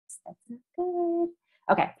That's not good.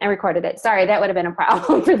 Okay, I recorded it. Sorry, that would have been a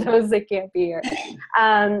problem for those that can't be here.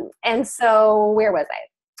 And so where was I?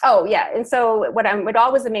 Oh yeah, and so what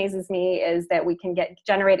always amazes me is that we can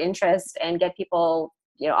generate interest and get people,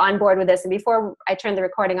 you know, on board with this. And before I turned the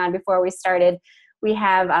recording on, before we started, we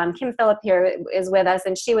have Kim Phillip here is with us,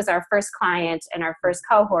 and she was our first client in our first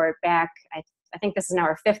cohort back. I think this is now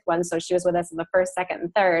our 5th one, so she was with us in the 1st, 2nd,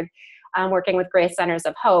 and 3rd, working with Grace Centers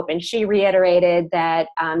of Hope, and she reiterated that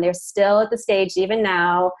they're still at the stage even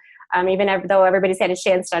now. Even though everybody's had a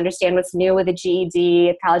chance to understand what's new with the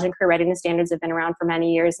GED, college and career readiness standards have been around for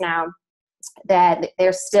many years now, that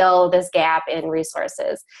there's still this gap in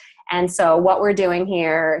resources. And so what we're doing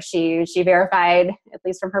here, she verified, at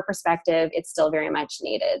least from her perspective, it's still very much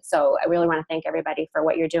needed. So I really want to thank everybody for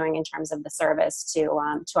what you're doing in terms of the service to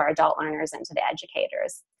our adult learners and to the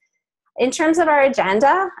educators. In terms of our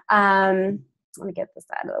agenda, let me get this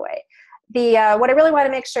out of the way. What I really want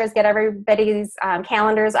to make sure is get everybody's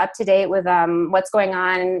calendars up to date with what's going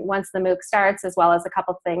on once the MOOC starts, as well as a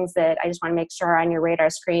couple things that I just want to make sure are on your radar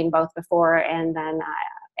screen, both before and then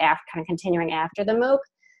kind of continuing after the MOOC.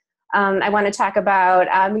 I want to talk about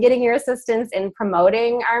getting your assistance in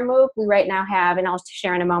promoting our MOOC. We right now have, and I'll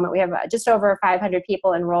share in a moment, we have just over 500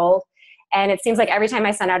 people enrolled. And it seems like every time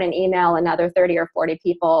I send out an email, another 30 or 40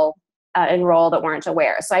 people enroll that weren't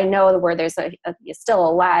aware. So I know where there's still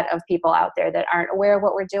a lot of people out there that aren't aware of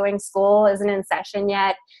what we're doing. School isn't in session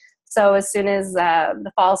yet. So as soon as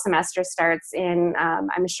the fall semester starts in,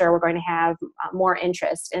 I'm sure we're going to have more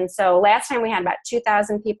interest. And so last time we had about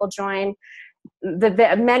 2,000 people join.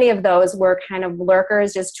 Many of those were kind of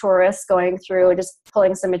lurkers, just tourists going through, just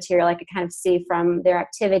pulling some material I could kind of see from their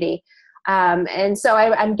activity. And so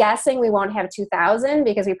I'm guessing we won't have 2,000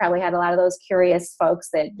 because we probably had a lot of those curious folks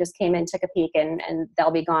that just came in, took a peek, and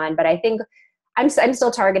they'll be gone. But I think I'm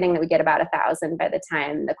still targeting that we get about 1,000 by the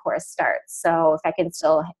time the course starts. So if I can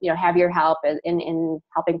still, you know, have your help in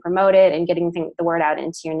helping promote it and getting the word out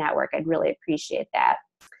into your network, I'd really appreciate that.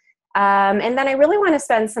 And then I really want to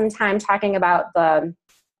spend some time talking about the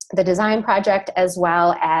design project as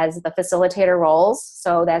well as the facilitator roles.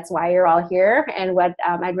 So that's why you're all here, and what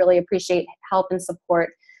I'd really appreciate help and support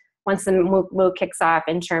once the MOOC kicks off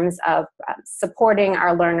in terms of supporting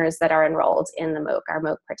our learners that are enrolled in the MOOC, our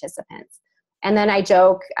MOOC participants. And then I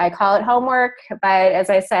joke, I call it homework, but as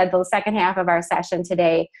I said, the second half of our session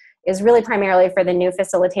today is really primarily for the new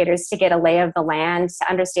facilitators to get a lay of the land, to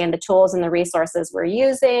understand the tools and the resources we're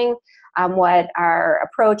using, what our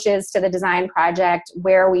approach is to the design project,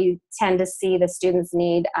 where we tend to see the students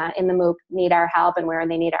need in the MOOC need our help and where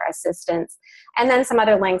they need our assistance. And then some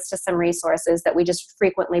other links to some resources that we just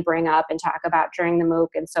frequently bring up and talk about during the MOOC.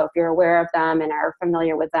 And so if you're aware of them and are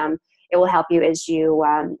familiar with them, it will help you as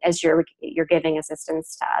you're giving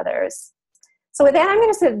assistance to others. So with that, I'm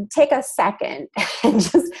going to take a second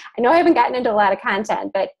and I know I haven't gotten into a lot of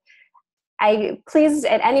content, but please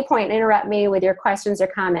at any point interrupt me with your questions or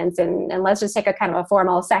comments, and let's just take a kind of a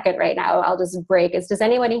formal second right now. I'll just break. Does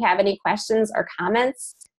anybody have any questions or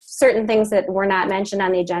comments? Certain things that were not mentioned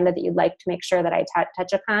on the agenda that you'd like to make sure that I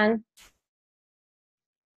touch upon?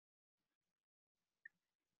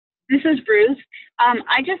 This is Bruce.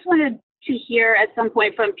 I just wanted to hear at some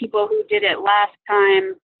point from people who did it last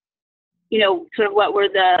time, you know, sort of what were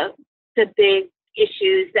the big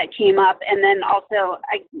issues that came up, and then also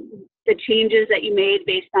the changes that you made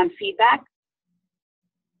based on feedback.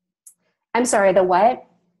 I'm sorry, the what?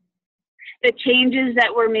 The changes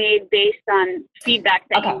that were made based on feedback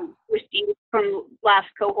that you received from last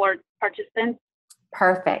cohort participants.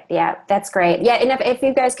 Perfect. Yeah, that's great. Yeah, and if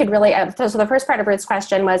you guys could really, so the first part of Ruth's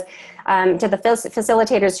question was to the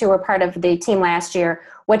facilitators who were part of the team last year,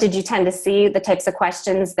 what did you tend to see, the types of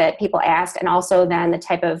questions that people asked, and also then the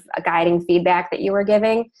type of guiding feedback that you were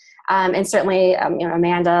giving? And certainly, you know,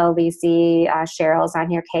 Amanda, Lisi, Cheryl's on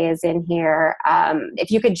here, Kay is in here. If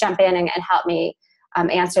you could jump in and help me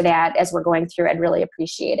answer that as we're going through, I'd really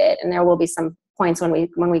appreciate it. And there will be some points when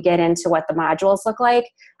we get into what the modules look like.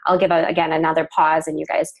 I'll give again another pause and you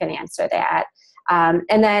guys can answer that.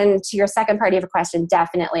 And then to your second part of your question,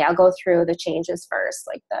 definitely I'll go through the changes first,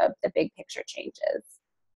 like the big picture changes.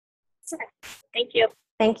 Thank you.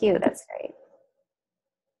 Thank you. That's great.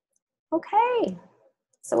 Okay.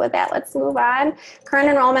 So with that, let's move on. Current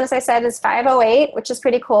enrollment, as I said, is 508, which is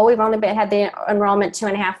pretty cool. We've only had the enrollment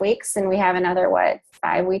 2.5 weeks, and we have another,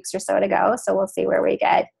 5 weeks or so to go. So we'll see where we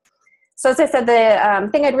get. So as I said, the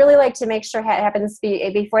thing I'd really like to make sure happens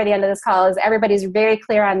before the end of this call is everybody's very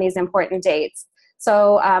clear on these important dates.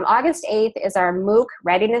 So August 8th is our MOOC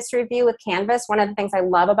readiness review with Canvas. One of the things I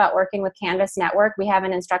love about working with Canvas Network, we have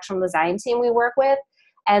an instructional design team we work with.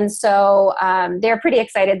 And so they're pretty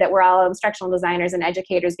excited that we're all instructional designers and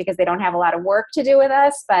educators because they don't have a lot of work to do with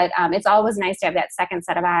us. But it's always nice to have that second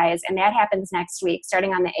set of eyes. And that happens next week,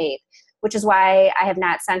 starting on the 8th, which is why I have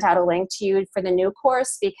not sent out a link to you for the new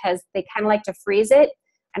course, because they kind of like to freeze it.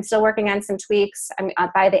 I'm still working on some tweaks.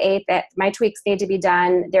 By the 8th, that my tweaks need to be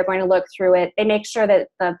done. They're going to look through it. They make sure that,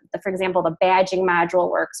 for example, the badging module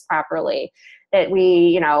works properly, that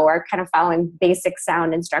we, are kind of following basic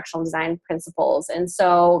sound instructional design principles. And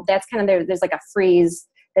so that's kind of there's like a freeze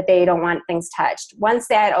that they don't want things touched. Once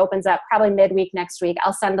that opens up, probably midweek next week,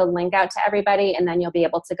 I'll send a link out to everybody, and then you'll be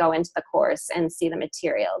able to go into the course and see the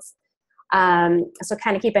materials. So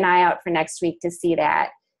kind of keep an eye out for next week to see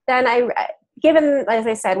that. Then given, as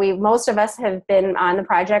I said, most of us have been on the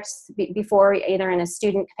projects before, either in a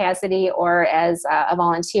student capacity or as a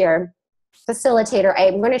volunteer facilitator.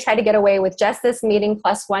 I'm going to try to get away with just this meeting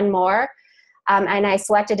plus one more. And I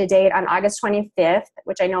selected a date on August 25th,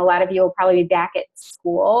 which I know a lot of you will probably be back at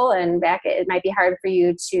school, and it might be hard for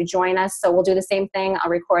you to join us. So we'll do the same thing. I'll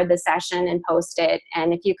record the session and post it.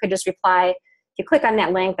 And if you could just reply, if you click on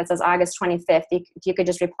that link that says August 25th, if you could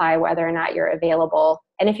just reply whether or not you're available.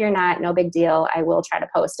 And if you're not, no big deal. I will try to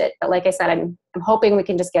post it. But like I said, I'm hoping we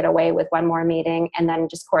can just get away with one more meeting and then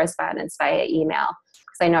just correspondence via email,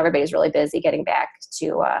 because I know everybody's really busy getting back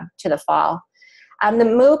to the fall. The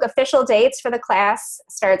MOOC official dates for the class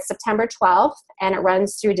starts September 12th, and it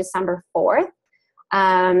runs through December 4th.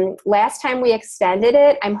 Last time we extended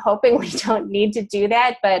it. I'm hoping we don't need to do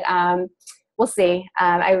that, but we'll see.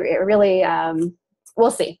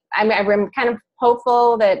 We'll see. I'm kind of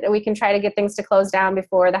hopeful that we can try to get things to close down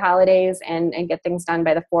before the holidays and get things done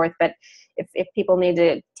by the 4th. But if people need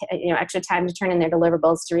to, extra time to turn in their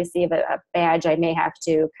deliverables to receive a badge, I may have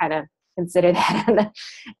to kind of consider that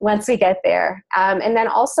once we get there. And then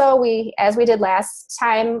also, as we did last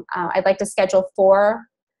time, I'd like to schedule 4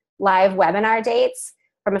 live webinar dates.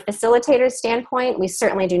 From a facilitator standpoint, we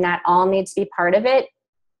certainly do not all need to be part of it.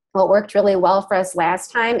 What worked really well for us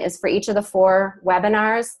last time is for each of the 4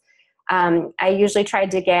 webinars, I usually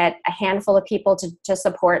tried to get a handful of people to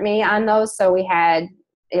support me on those. So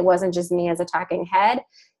it wasn't just me as a talking head.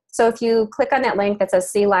 So if you click on that link that says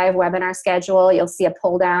See Live Webinar Schedule, you'll see a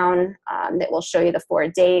pull down that will show you the 4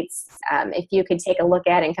 dates. If you could take a look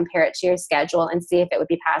at it and compare it to your schedule and see if it would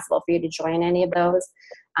be possible for you to join any of those.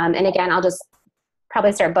 And again, I'll just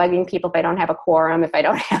probably start bugging people if I don't have a quorum, if I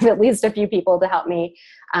don't have at least a few people to help me.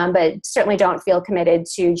 But certainly don't feel committed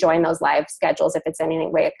to join those live schedules if it's in any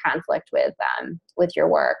way a conflict with your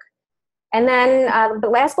work. And then the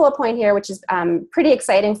last bullet point here, which is pretty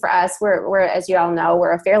exciting for us, we're, as you all know,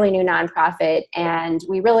 we're a fairly new nonprofit, and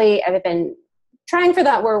we really have been trying for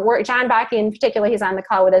that. John Bakke in particular, he's on the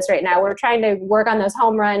call with us right now. We're trying to work on those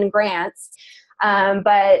home run grants,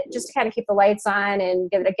 but just to kind of keep the lights on and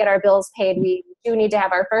get our bills paid, we do need to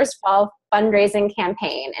have our first fall fundraising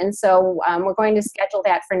campaign. And so we're going to schedule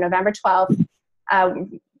that for November 12th.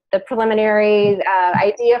 The preliminary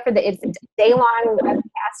idea for it's a day-long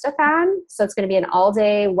webcast-a-thon. So it's going to be an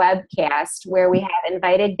all-day webcast where we have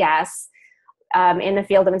invited guests in the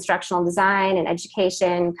field of instructional design and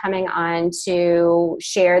education coming on to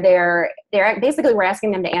share basically we're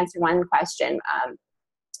asking them to answer one question.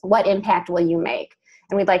 What impact will you make?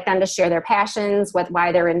 And we'd like them to share their passions,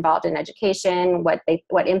 why they're involved in education,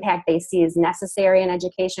 what impact they see is necessary in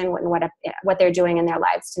education, what they're doing in their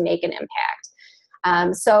lives to make an impact.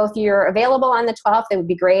 So if you're available on the 12th, it would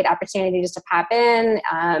be a great opportunity just to pop in.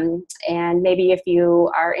 And maybe if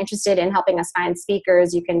you are interested in helping us find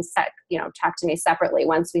speakers, you can talk to me separately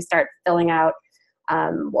once we start filling out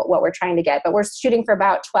what we're trying to get. But we're shooting for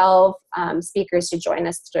about 12 speakers to join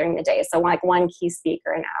us during the day. So like one key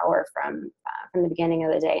speaker an hour from the beginning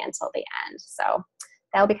of the day until the end. So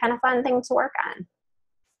that'll be kind of fun thing to work on.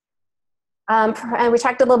 And we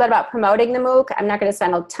talked a little bit about promoting the MOOC. I'm not going to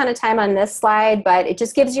spend a ton of time on this slide, but it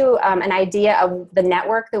just gives you an idea of the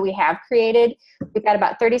network that we have created. We've got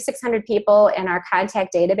about 3,600 people in our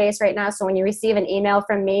contact database right now. So when you receive an email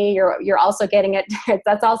from me, you're also getting it.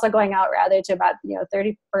 That's also going out rather to about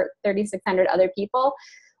 3,600 other people.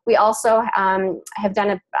 We also have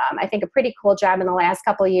done I think a pretty cool job in the last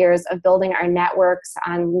couple of years of building our networks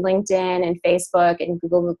on LinkedIn and Facebook and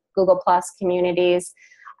Google Plus communities.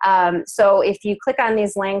 So if you click on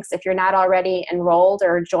these links, if you're not already enrolled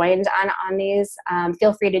or joined on these,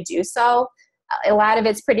 feel free to do so. A lot of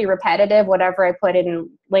it's pretty repetitive. Whatever I put in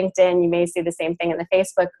LinkedIn, you may see the same thing in the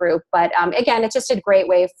Facebook group. But again, it's just a great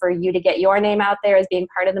way for you to get your name out there as being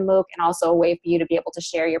part of the MOOC, and also a way for you to be able to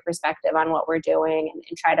share your perspective on what we're doing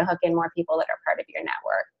and try to hook in more people that are part of your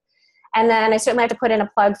network. And then I certainly have to put in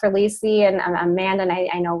a plug for Lacey and Amanda, and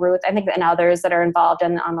I know Ruth, I think, and others that are involved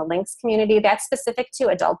on the Links community. That's specific to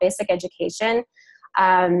adult basic education.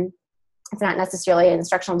 It's not necessarily an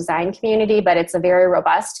instructional design community, but it's a very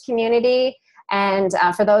robust community. And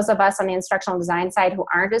for those of us on the instructional design side who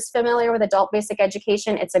aren't as familiar with adult basic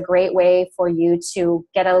education, it's a great way for you to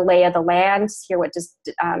get a lay of the land, hear what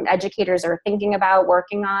educators are thinking about,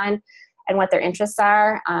 working on, and what their interests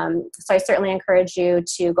are. So I certainly encourage you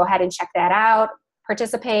to go ahead and check that out,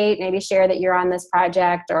 participate, maybe share that you're on this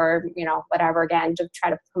project, or whatever, again, to try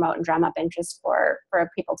to promote and drum up interest for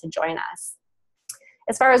people to join us.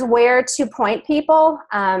 As far as where to point people,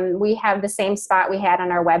 we have the same spot we had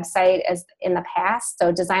on our website as in the past.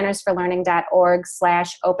 So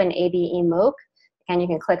designersforlearning.org/Open ABE MOOC. Again, you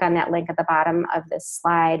can click on that link at the bottom of this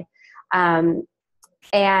slide.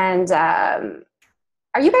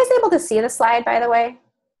 Are you guys able to see the slide, by the way?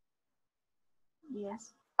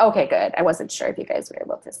 Yes. Okay, good. I wasn't sure if you guys were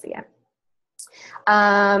able to see it.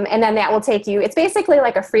 And then that will take you, it's basically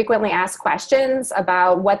like a frequently asked questions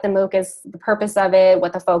about what the MOOC is, the purpose of it,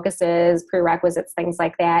 what the focus is, prerequisites, things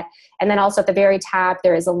like that. And then also at the very top,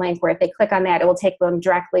 there is a link where if they click on that, it will take them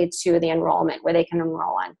directly to the enrollment where they can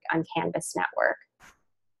enroll on Canvas Network.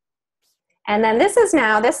 And then this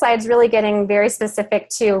slide's really getting very specific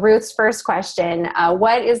to Ruth's first question.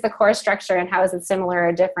 What is the course structure and how is it similar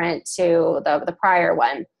or different to the prior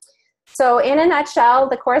one? So in a nutshell,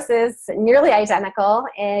 the course is nearly identical,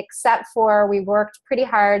 except for we worked pretty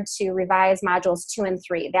hard to revise modules 2 and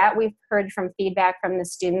 3. That we've heard from feedback from the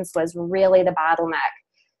students was really the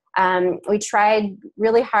bottleneck. We tried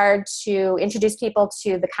really hard to introduce people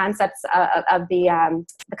to the concepts of the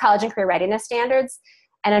college and career readiness standards.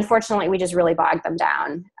 And unfortunately, we just really bogged them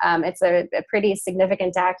down. It's a pretty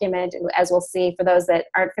significant document. As we'll see, for those that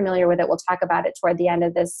aren't familiar with it, we'll talk about it toward the end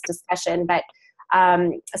of this discussion. But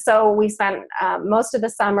so we spent most of the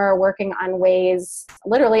summer working on ways,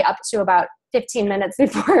 literally up to about 15 minutes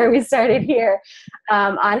before we started here,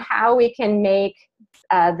 on how we can make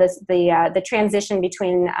the transition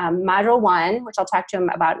between Module 1, which I'll talk to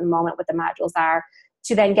them about in a moment what the modules are,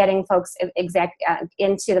 to then getting folks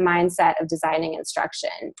into the mindset of designing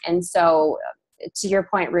instruction. And so to your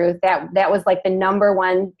point, Ruth, that was like the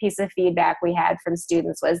 #1 piece of feedback we had from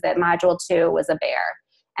students was that Module 2 was a bear.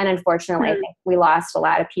 And unfortunately, I think we lost a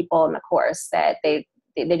lot of people in the course that they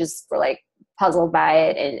just were like puzzled by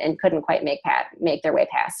it and couldn't quite make their way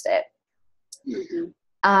past it. Mm-hmm.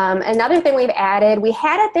 Another thing we've added, we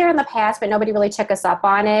had it there in the past, but nobody really took us up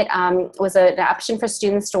on it, was an option for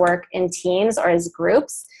students to work in teams or as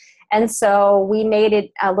groups. And so we made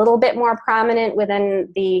it a little bit more prominent within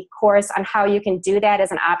the course on how you can do that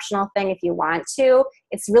as an optional thing if you want to.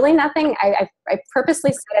 It's really nothing, I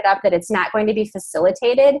purposely set it up that it's not going to be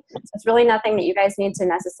facilitated. So it's really nothing that you guys need to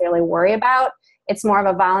necessarily worry about. It's more of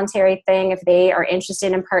a voluntary thing if they are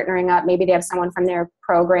interested in partnering up. Maybe they have someone from their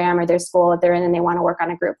program or their school that they're in and they want to work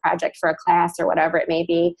on a group project for a class or whatever it may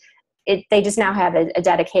be. They just now have a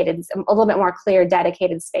dedicated, a little bit more clear,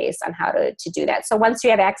 dedicated space on how to do that. So once you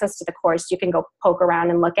have access to the course, you can go poke around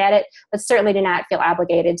and look at it, but certainly do not feel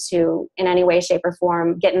obligated to, in any way, shape, or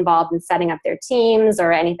form, get involved in setting up their teams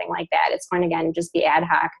or anything like that. It's going to, again, just be ad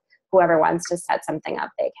hoc. Whoever wants to set something up,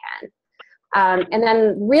 they can. And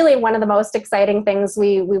then really one of the most exciting things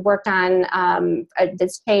we worked on,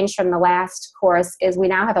 this change from the last course, is we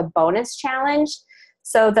now have a bonus challenge.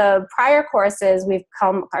 So the prior courses, we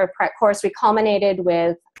culminated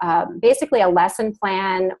with basically a lesson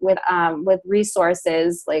plan with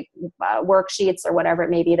resources like worksheets or whatever it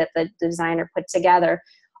may be that the designer put together,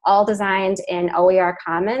 all designed in OER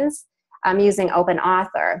Commons using Open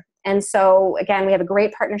Author. And so, again, we have a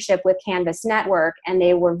great partnership with Canvas Network, and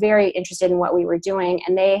they were very interested in what we were doing,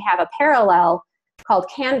 and they have a parallel called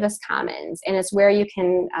Canvas Commons, and it's where you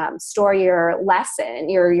can store your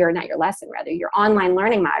lesson, your online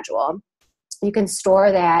learning module. You can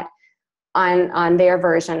store that on their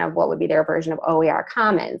version of what would be their version of OER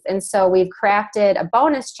Commons. And so we've crafted a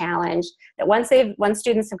bonus challenge that once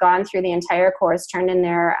students have gone through the entire course, turned in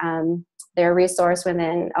their resource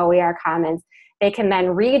within OER Commons, they can then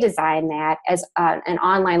redesign that as an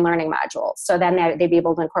online learning module. So then they'd be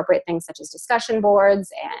able to incorporate things such as discussion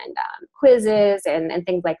boards and quizzes and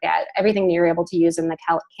things like that, everything that you're able to use in the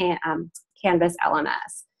Canvas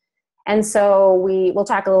LMS. And so we'll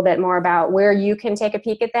talk a little bit more about where you can take a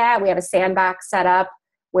peek at that. We have a sandbox set up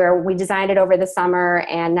where we designed it over the summer,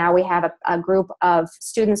 and now we have a group of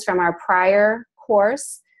students from our prior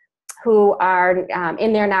course who are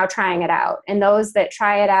in there now trying it out. And those that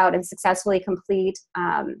try it out and successfully complete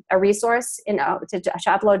a resource to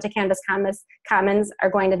upload to Canvas Commons are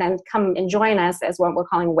going to then come and join us as what we're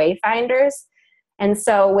calling wayfinders. And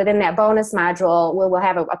so within that bonus module, we'll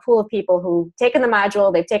have a pool of people who've taken the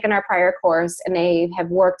module, they've taken our prior course, and they have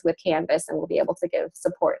worked with Canvas and will be able to give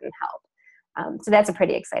support and help. So that's a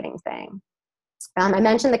pretty exciting thing. I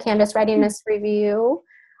mentioned the Canvas readiness review.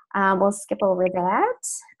 We'll skip over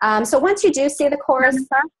that. So once you do see the course,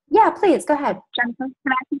 yeah, please, go ahead. Jennifer, can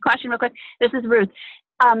I ask you a question real quick? This is Ruth.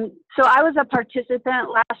 So I was a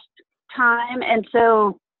participant last time, and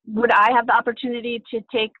so would I have the opportunity to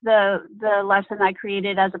take the lesson I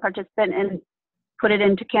created as a participant and put it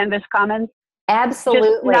into Canvas Commons?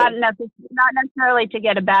 Absolutely. Just not necessarily to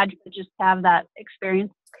get a badge, but just to have that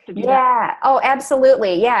experience. Yeah. Oh,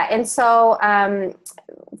 absolutely. Yeah. And so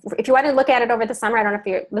if you want to look at it over the summer, I don't know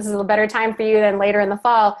if this is a better time for you than later in the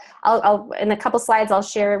fall. I'll in a couple slides, I'll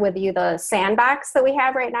share with you the sandbox that we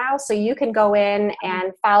have right now. So you can go in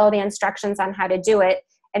and follow the instructions on how to do it.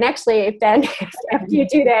 And actually, if then after you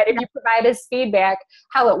do that, if you provide us feedback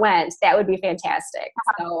how it went, that would be fantastic.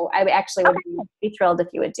 So I actually would be thrilled if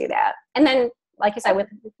you would do that. And then, like you said,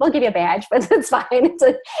 we'll give you a badge, but it's fine.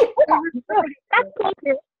 That's cool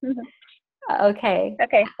too. Okay.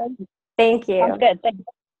 Okay. Thank you. Sounds good. Thank you.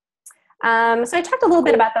 So I talked a little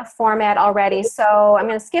bit about the format already. So I'm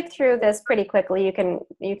going to skip through this pretty quickly. You can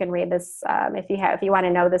read this if you want to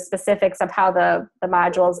know the specifics of how the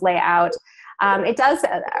modules lay out.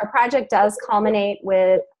 Our project does culminate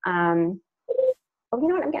with. Oh, you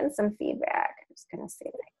know what? I'm getting some feedback. I'm just going to see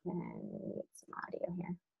if I can get some audio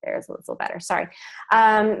here. There's a little better. Sorry.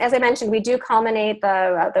 As I mentioned, we do culminate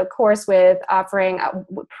the course with offering,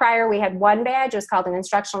 prior we had one badge. It was called an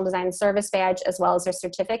Instructional Design Service Badge, as well as a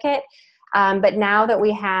certificate. But now that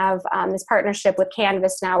we have this partnership with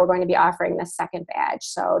Canvas, now we're going to be offering this second badge.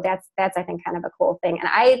 So that's I think kind of a cool thing.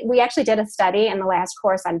 And we actually did a study in the last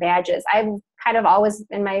course on badges. I've kind of always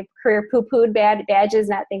in my career poo-pooed badges,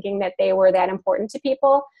 not thinking that they were that important to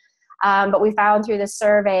people. But we found through the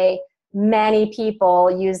survey, many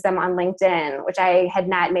people use them on LinkedIn, which I had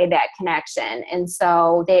not made that connection. And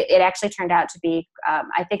so it actually turned out to be,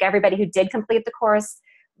 I think everybody who did complete the course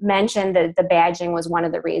mentioned that the badging was one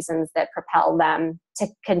of the reasons that propelled them to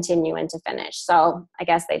continue and to finish. So I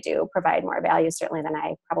guess they do provide more value certainly than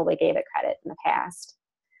I probably gave it credit in the past.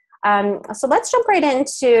 So let's jump right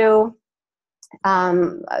into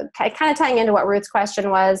kind of tying into what Ruth's question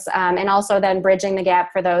was, and also then bridging the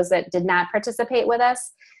gap for those that did not participate with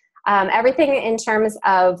us. Everything in terms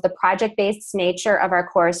of the project-based nature of our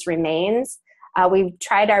course remains. We've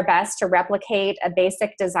tried our best to replicate a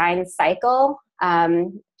basic design cycle.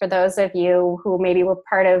 For those of you who maybe were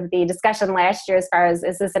part of the discussion last year as far as,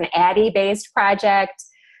 is this an ADDIE-based project?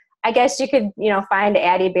 I guess you could, find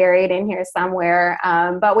ADDIE buried in here somewhere.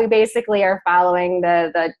 But we basically are following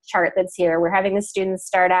the chart that's here. We're having the students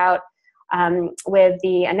start out with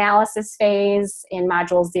the analysis phase in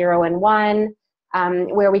modules 0 and 1.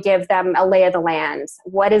 Where we give them a lay of the land.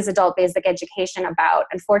 What is adult basic education about?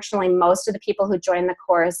 Unfortunately, most of the people who join the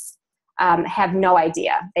course have no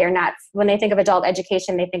idea. They are not, when they think of adult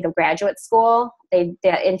education, they think of graduate school.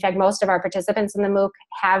 In fact, most of our participants in the MOOC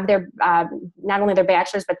have their, not only their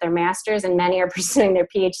bachelor's, but their master's, and many are pursuing their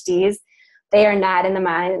PhDs. They are not in the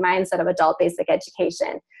mindset of adult basic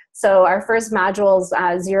education. So our first modules,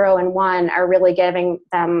 0 and 1, are really giving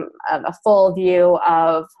them a full view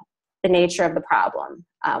of the nature of the problem,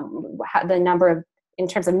 in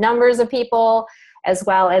terms of numbers of people, as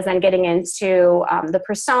well as then getting into the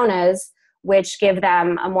personas, which give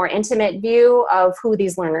them a more intimate view of who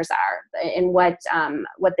these learners are and what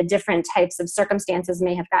the different types of circumstances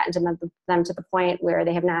may have gotten to them to the point where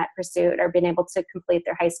they have not pursued or been able to complete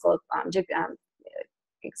their high school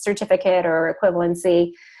certificate or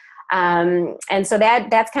equivalency. And so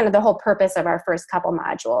that's kind of the whole purpose of our first couple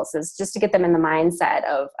modules, is just to get them in the mindset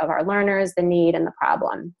of our learners, the need, and the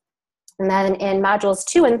problem. And then in modules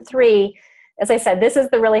 2 and 3, as I said, this is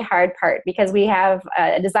the really hard part, because we have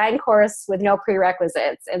a design course with no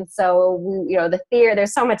prerequisites. And so,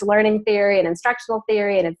 there's so much learning theory and instructional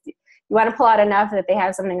theory, and you want to pull out enough that they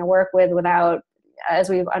have something to work with without, as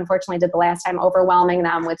we unfortunately did the last time, overwhelming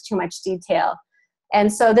them with too much detail.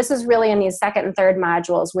 And so this is really in these second and third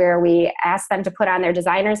modules where we ask them to put on their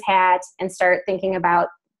designer's hat and start thinking about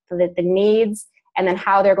the needs, and then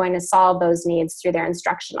how they're going to solve those needs through their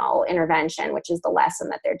instructional intervention, which is the lesson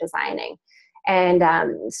that they're designing. And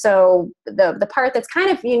so the part that's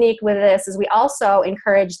kind of unique with this is we also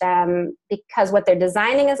encourage them, because what they're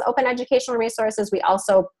designing is open educational resources, we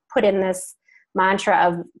also put in this mantra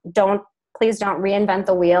of don't please don't reinvent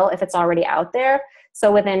the wheel if it's already out there.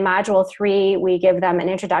 So within Module 3, we give them an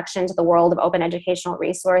introduction to the world of open educational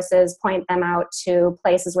resources, point them out to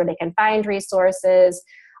places where they can find resources,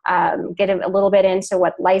 get a little bit into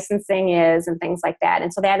what licensing is and things like that.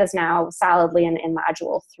 And so that is now solidly in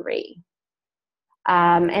Module 3.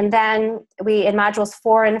 And then in Modules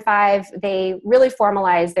 4 and 5, they really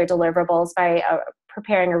formalize their deliverables by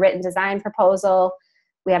preparing a written design proposal.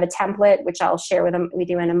 We have a template, which I'll share with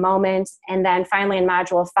you in a moment. And then finally in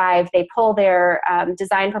Module 5, they pull their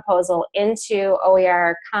design proposal into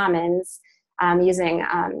OER Commons using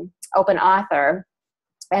Open Author.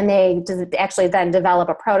 And they actually then develop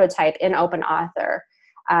a prototype in Open Author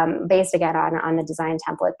based again on the design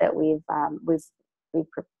template that we've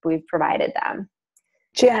provided them.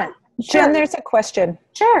 Jen, there's a question.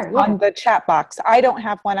 Sure. Yeah. On the chat box. I don't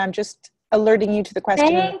have one. I'm just alerting you to the question.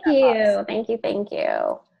 Thank you. Thank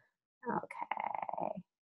you. Okay.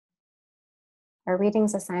 Are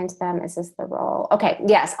readings assigned to them? Is this the role? Okay.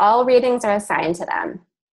 Yes, all readings are assigned to them.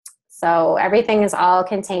 So everything is all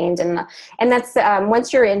contained and that's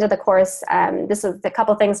once you're into the course, this is a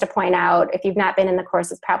couple things to point out. If you've not been in the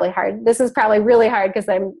course, it's probably hard. This is probably really hard because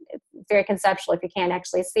it's very conceptual if you can't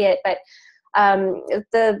actually see it. But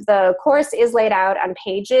the course is laid out on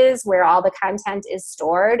pages where all the content is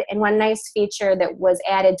stored. And one nice feature that was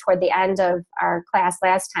added toward the end of our class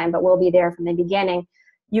last time, but will be there from the beginning,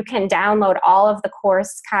 you can download all of the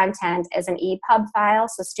course content as an EPUB file.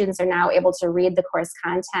 So students are now able to read the course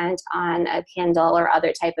content on a Kindle or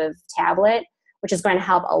other type of tablet, which is going to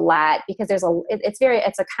help a lot because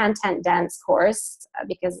it's a content dense course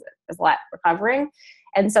because there's a lot we're covering.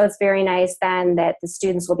 And so it's very nice then that the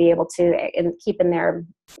students will be able to keep in their,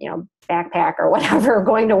 backpack or whatever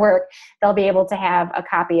going to work. They'll be able to have a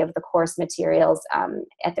copy of the course materials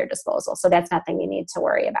at their disposal. So that's nothing you need to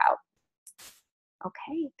worry about.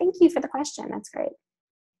 Okay, thank you for the question. That's great.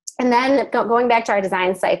 And then going back to our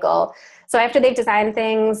design cycle. So after they've designed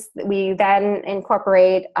things, we then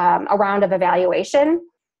incorporate a round of evaluation.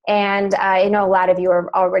 And I know a lot of you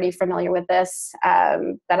are already familiar with this,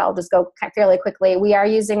 but I'll just go fairly quickly. We are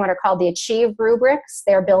using what are called the Achieve rubrics.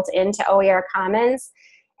 They're built into OER Commons.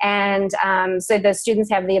 And so the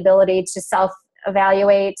students have the ability to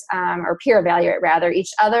self-evaluate, or peer evaluate rather,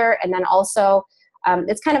 each other. And then also,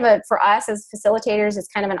 it's kind of for us as facilitators, it's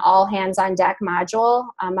kind of an all hands on deck module,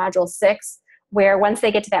 Module 6, where once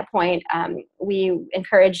they get to that point, we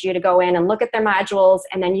encourage you to go in and look at their modules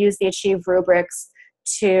and then use the Achieve rubrics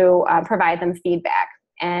to provide them feedback.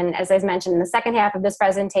 And as I mentioned in the second half of this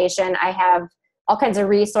presentation, I have all kinds of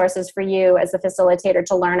resources for you as a facilitator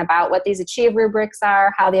to learn about what these Achieve rubrics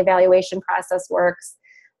are, how the evaluation process works.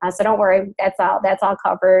 So don't worry, that's all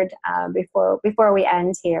covered before we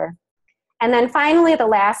end here. And then finally, the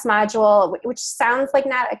last module, which sounds like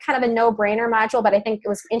not kind of a no-brainer module, but I think it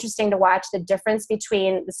was interesting to watch the difference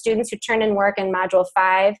between the students who turned in work in Module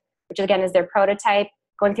 5, which again is their prototype,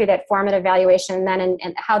 going through that formative evaluation, and then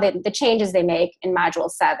and how the changes they make in Module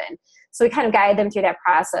 7. So we kind of guide them through that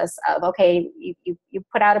process of, okay, you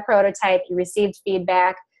put out a prototype, you received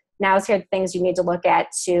feedback, now here are the things you need to look at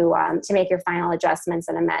to make your final adjustments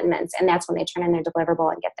and amendments, and that's when they turn in their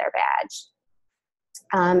deliverable and get their badge.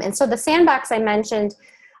 And so the sandbox I mentioned,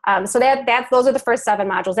 so those are the first 7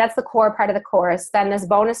 modules. That's the core part of the course. Then this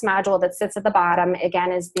bonus module that sits at the bottom,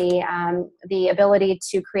 again, is the ability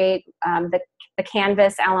to create the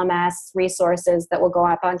Canvas LMS resources that will go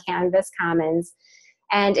up on Canvas Commons.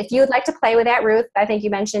 And if you would like to play with that, Ruth, I think you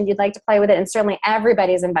mentioned you'd like to play with it, and certainly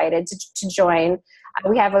everybody's invited to join.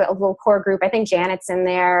 We have a little core group. I think Janet's in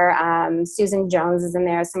there. Susan Jones is in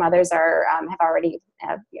there. Some others have already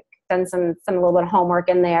done some little bit of homework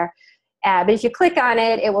in there. But if you click on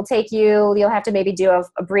it, it will take you, you'll have to maybe do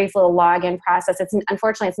a brief little login process.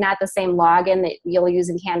 Unfortunately, it's not the same login that you'll use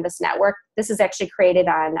in Canvas Network. This is actually created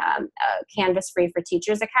on a Canvas Free for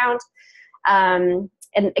Teachers account.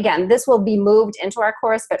 And again, this will be moved into our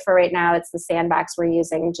course, but for right now, it's the sandbox we're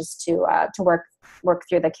using just to work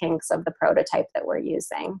through the kinks of the prototype that we're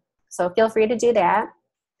using. So feel free to do that.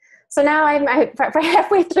 So now I'm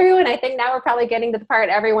halfway through, and I think now we're probably getting to the part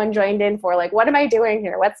everyone joined in for, like, what am I doing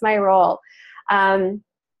here? What's my role?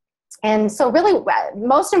 And so really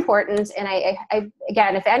most important, and I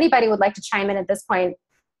again, if anybody would like to chime in at this point,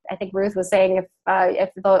 I think Ruth was saying if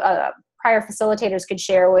the prior facilitators could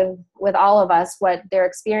share with all of us what their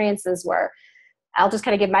experiences were. I'll just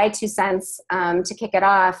kind of give my 2 cents to kick it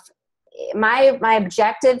off. My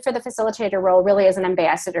objective for the facilitator role really is an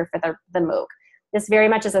ambassador for the MOOC. This very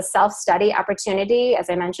much is a self-study opportunity. As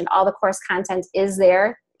I mentioned, all the course content is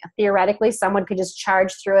there. Theoretically, someone could just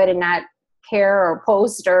charge through it and not care or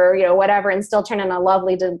post or, whatever, and still turn in a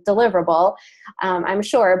lovely deliverable, I'm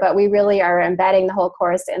sure. But we really are embedding the whole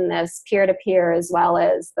course in this peer-to-peer, as well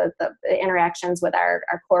as the interactions with our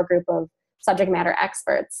core group of subject matter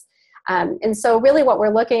experts. And so really what we're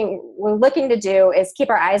looking to do is keep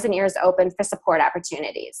our eyes and ears open for support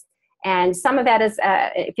opportunities. And some of that is,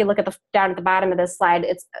 if you look at down at the bottom of this slide,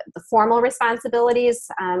 it's the formal responsibilities.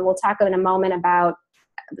 We'll talk in a moment about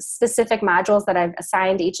specific modules that I've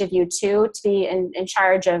assigned each of you to be in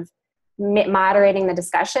charge of moderating the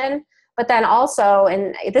discussion. But then also,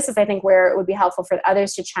 and this is, I think, where it would be helpful for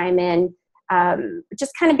others to chime in,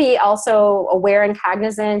 just kind of be also aware and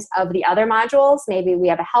cognizant of the other modules. Maybe we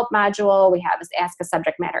have a help module, we have ask a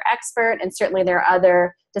subject matter expert, and certainly there are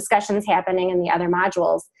other discussions happening in the other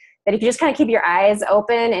modules. That if you just kind of keep your eyes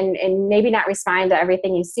open and maybe not respond to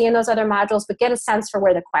everything you see in those other modules, but get a sense for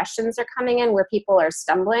where the questions are coming in, where people are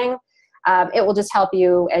stumbling, it will just help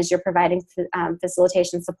you as you're providing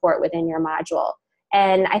facilitation support within your module.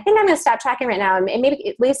 And I think I'm going to stop talking right now. And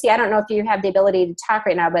maybe, Lacey, I don't know if you have the ability to talk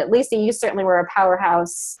right now, but Lacey, you certainly were a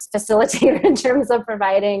powerhouse facilitator in terms of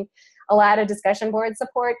providing a lot of discussion board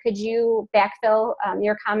support. Could you backfill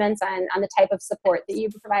your comments on the type of support that you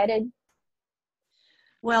provided?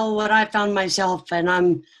 Well, what I found myself,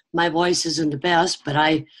 and my voice isn't the best, but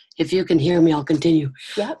if you can hear me, I'll continue.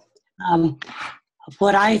 Yep.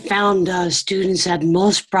 What I found students had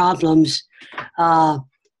most problems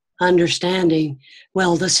understanding,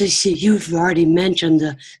 well, you've already mentioned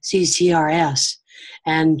the CCRS,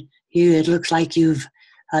 and it looks like you've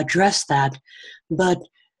addressed that. But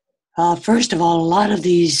first of all, a lot of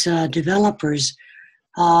these developers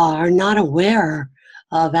are not aware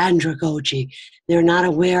of andragogy. They're not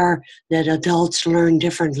aware that adults learn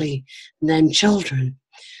differently than children.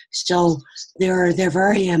 So they're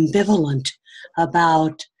very ambivalent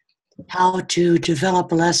about how to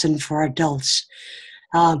develop a lesson for adults.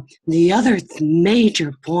 The other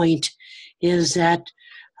major point is that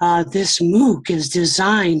this MOOC is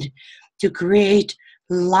designed to create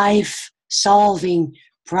life-solving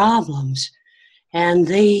problems, and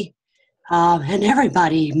and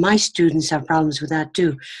everybody, my students have problems with that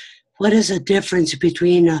too. What is the difference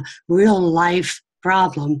between a real life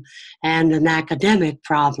problem and an academic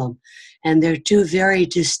problem? And they're two very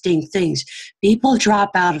distinct things. People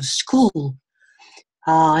drop out of school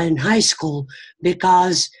in high school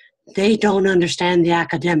because they don't understand the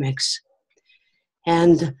academics.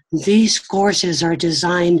 And these courses are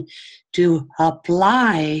designed to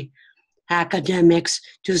apply academics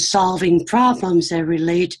to solving problems that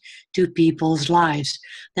relate to people's lives.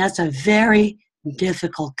 That's a very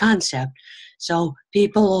difficult concept. So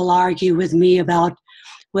people will argue with me about,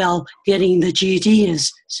 well, getting the GED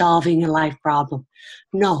is solving a life problem.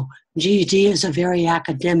 No, GED is a very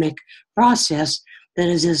academic process that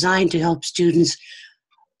is designed to help students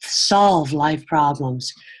solve life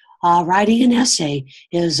problems. Writing an essay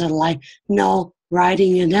is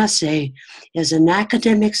writing an essay is an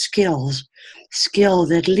academic skill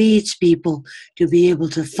that leads people to be able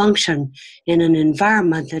to function in an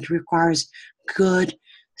environment that requires good,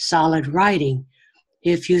 solid writing.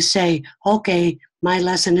 If you say, okay, my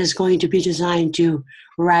lesson is going to be designed to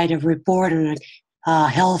write a report on a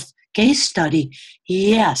health case study,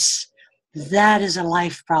 yes, that is a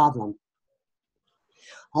life problem.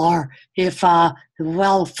 Or if,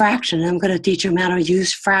 fraction, I'm going to teach them how to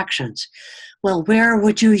use fractions. Well, where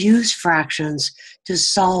would you use fractions to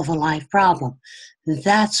solve a life problem?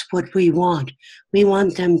 That's what we want. We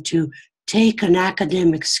want them to take an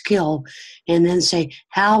academic skill and then say,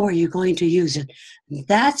 how are you going to use it?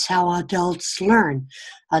 That's how adults learn.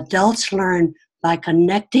 Adults learn by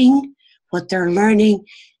connecting what they're learning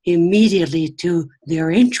immediately to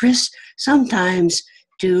their interests, sometimes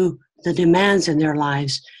to the demands in their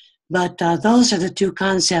lives. But those are the two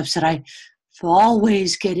concepts that I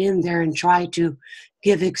always get in there and try to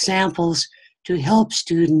give examples to help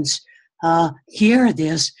students gear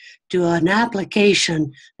this to an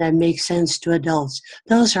application that makes sense to adults.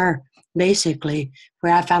 Those are basically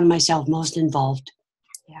where I found myself most involved.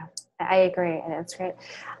 Yeah, I agree. That's great.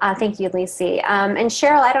 Thank you, Lacey. And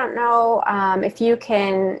Cheryl, I don't know if you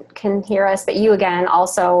can hear us, but you again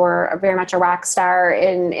also were very much a rock star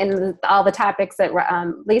in all the topics that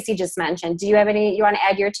Lacey just mentioned. Do you have you want to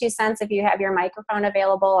add your 2 cents if you have your microphone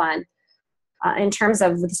available on in terms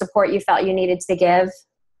of the support you felt you needed to give?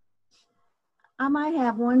 I might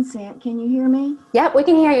have 1 cent. Can you hear me? Yep, we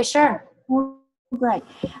can hear you, sure. Oh, great.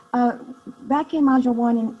 Back in Module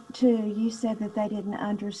 1 and 2, you said that they didn't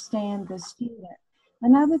understand the student.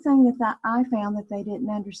 Another thing that I found that they didn't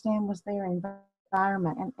understand was their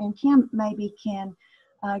environment. And Kim maybe can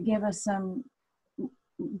give us some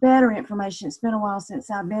better information. It's been a while since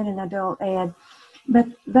I've been in adult ed, but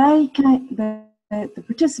the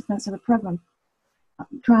participants of the program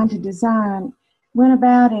trying to design went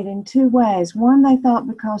about it in two ways. One, they thought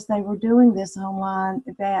because they were doing this online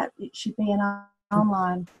that it should be an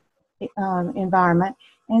online environment.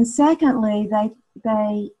 And secondly, they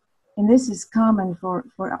and this is common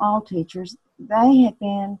for all teachers, they had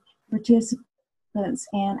been participants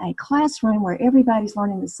in a classroom where everybody's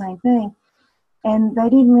learning the same thing. And they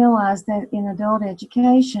didn't realize that in adult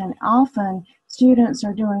education, often students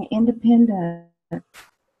are doing independent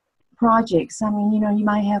projects. I mean, you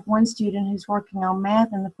might have one student who's working on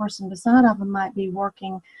math and the person beside of them might be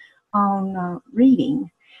working on reading.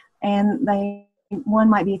 And one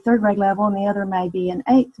might be 3rd grade level and the other may be an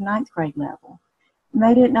 8th, 9th grade level. And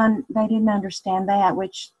they didn't understand that,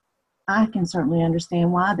 which I can certainly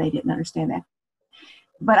understand why they didn't understand that.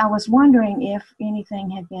 But I was wondering if anything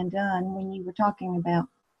had been done when you were talking about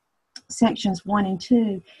sections 1 and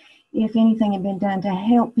 2, if anything had been done to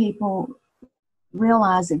help people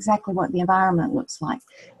realize exactly what the environment looks like.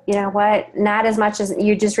 You know what? Not as much as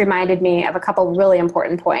you just reminded me of a couple really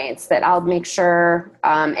important points that I'll make sure.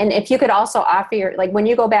 And if you could also offer like when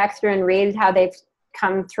you go back through and read how they've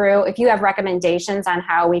come through, if you have recommendations on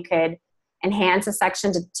how we could enhance a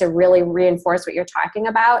section to really reinforce what you're talking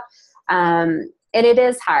about. And it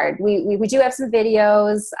is hard. We do have some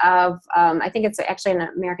videos of, I think it's actually an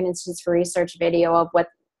American Institutes for Research video of what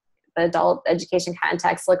the adult education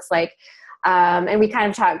context looks like. And we kind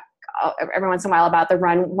of talk every once in a while about the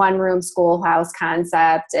one room schoolhouse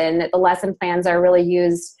concept, and the lesson plans are really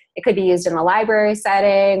used. It could be used in a library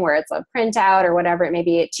setting where it's a printout or whatever it may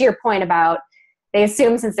be. To your point about they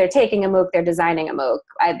assume since they're taking a MOOC, they're designing a MOOC.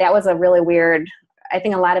 That was a really weird, I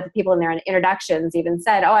think a lot of the people in their introductions even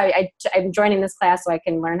said, oh, I'm joining this class so I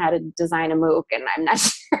can learn how to design a MOOC. And I'm not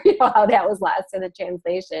sure how that was lost in the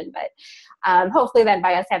translation. But hopefully then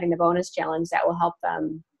by us having the bonus challenge, that will help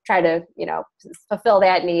them try to, fulfill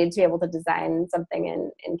that need to be able to design something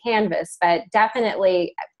in Canvas. But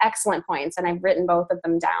definitely excellent points. And I've written both of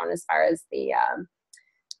them down as far as the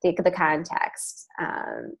context.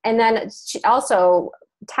 And then also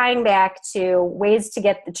tying back to ways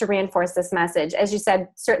to reinforce this message. As you said,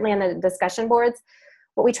 certainly in the discussion boards,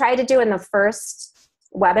 what we tried to do in the first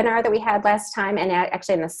webinar that we had last time, and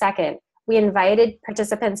actually in the second, we invited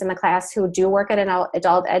participants in the class who do work at an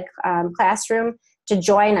adult ed classroom to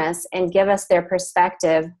join us and give us their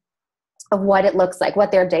perspective of what it looks like,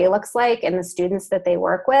 what their day looks like, and the students that they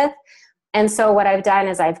work with. And so what I've done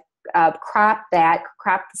is I've cropped the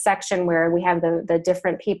section where we have the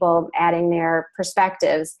different people adding their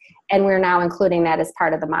perspectives, and we're now including that as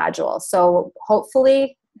part of the module. So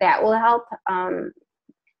hopefully that will help.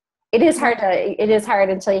 It is hard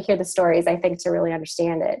until you hear the stories, I think, to really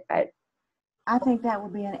understand it. But I think that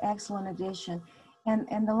would be an excellent addition.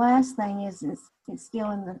 And the last thing is it's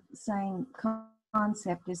still in the same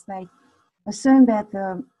concept, is they assume that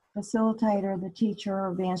the facilitator, the teacher,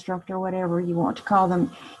 or the instructor, whatever you want to call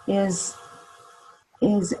them, is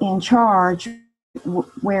in charge,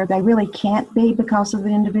 where they really can't be because of the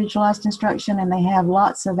individualized instruction, and they have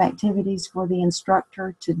lots of activities for the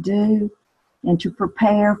instructor to do and to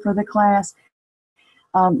prepare for the class.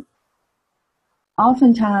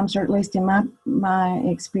 Oftentimes, or at least in my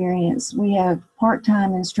experience, we have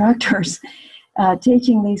part-time instructors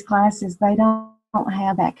teaching these classes. They don't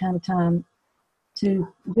have that kind of time to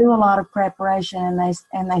do a lot of preparation,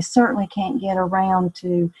 and they certainly can't get around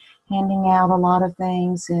to handing out a lot of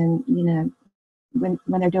things, and when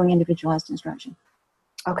they're doing individualized instruction.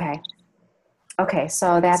 Okay,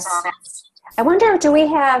 so that's. I wonder, do we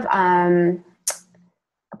have? I'm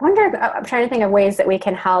trying to think of ways that we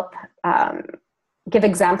can help give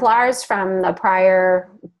exemplars from the prior.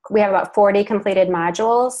 We have about 40 completed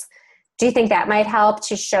modules. Do you think that might help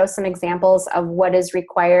to show some examples of what is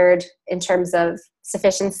required in terms of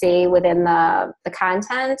sufficiency within the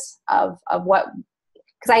content of what,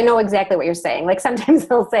 because I know exactly what you're saying. Like sometimes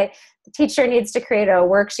they'll say the teacher needs to create a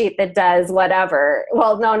worksheet that does whatever.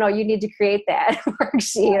 Well, no, you need to create that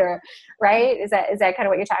worksheet, or right? Is that kind of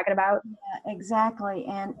what you're talking about? Yeah, exactly.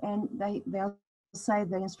 And they'll say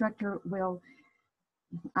the instructor will,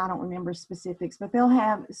 I don't remember specifics, but they'll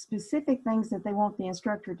have specific things that they want the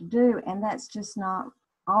instructor to do, and that's just not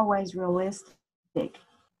always realistic.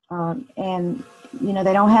 And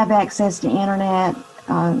they don't have access to internet.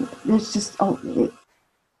 There's just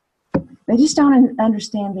they just don't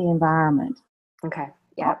understand the environment. Okay.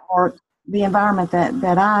 Yeah. Or the environment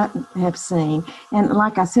that I have seen. And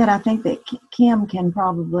like I said, I think that Kim can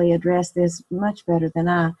probably address this much better than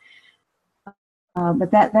I.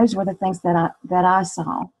 But those were the things that I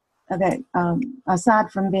saw that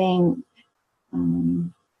aside from being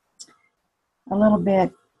a little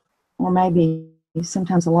bit, or maybe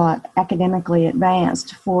sometimes a lot, academically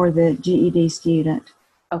advanced for the GED student.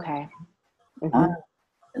 Okay. Mm-hmm.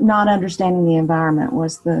 Not understanding the environment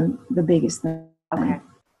was the biggest thing. Okay.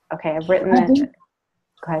 Okay. I've written that.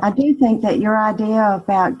 Go ahead. I do think that your idea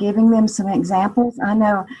about giving them some examples, I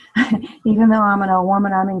know, even though I'm an old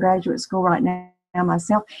woman, I'm in graduate school right now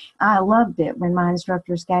myself, I loved it when my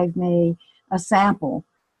instructors gave me a sample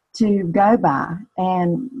to go by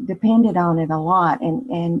and depended on it a lot,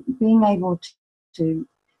 and being able to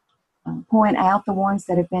point out the ones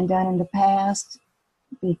that have been done in the past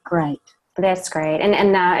would be great. That's great.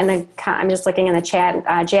 And I'm just looking in the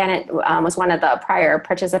chat. Janet was one of the prior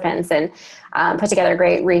participants and put together a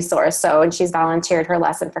great resource. And she's volunteered her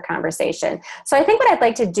lesson for conversation. So I think what I'd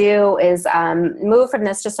like to do is move from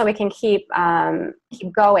this just so we can keep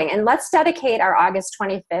going. And let's dedicate our August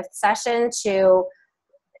 25th session to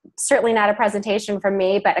certainly not a presentation from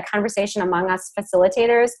me, but a conversation among us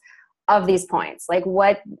facilitators of these points, like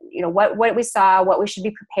what we saw, what we should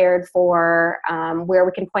be prepared for, where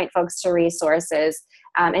we can point folks to resources,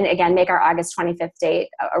 and again, make our August 25th date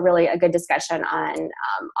a good discussion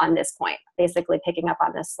on this point, basically picking up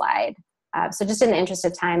on this slide. So just in the interest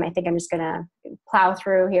of time, I think I'm just going to plow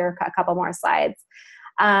through here a couple more slides.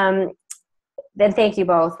 Then thank you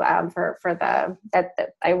both for that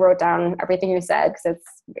I wrote down everything you said, because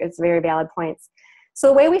it's very valid points. So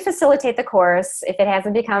the way we facilitate the course, if it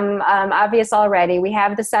hasn't become obvious already, we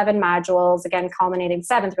have the 7 modules, again, culminating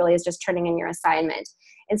 7th really is just turning in your assignment.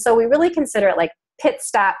 And so we really consider it like pit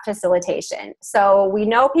stop facilitation. So we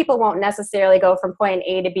know people won't necessarily go from point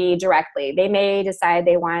A to B directly. They may decide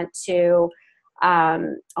they want to, hang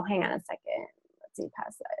on a second. Let's see,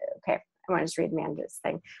 past that. Okay, I want to just read Amanda's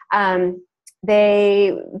thing.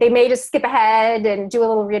 They may just skip ahead and do a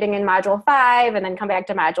little reading in module 5 and then come back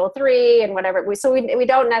to module 3 and whatever. We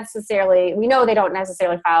don't necessarily, we know they don't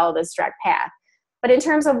necessarily follow this direct path. But in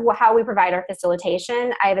terms of how we provide our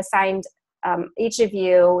facilitation, I've assigned each of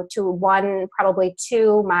you to 1, probably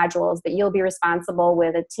 2 modules that you'll be responsible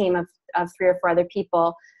with a team of 3 or 4 other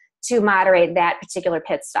people to moderate that particular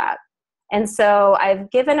pit stop. And so I've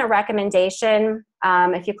given a recommendation.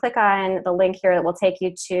 If you click on the link here, it will take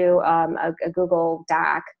you to a Google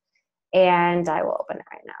Doc, and I will open it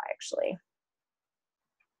right now, actually.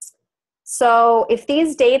 So if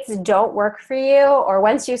these dates don't work for you, or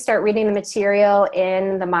once you start reading the material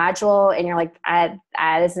in the module and you're like,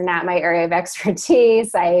 this is not my area of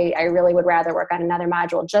expertise, I really would rather work on another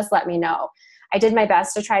module, just let me know. I did my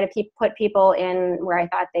best to try to put people in where I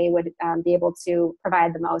thought they would be able to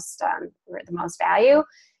provide the most value.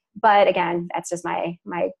 But again, that's just my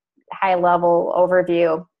high level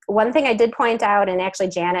overview. One thing I did point out, and actually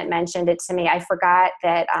Janet mentioned it to me, I forgot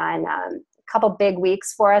that on a couple big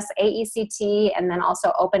weeks for us, AECT and then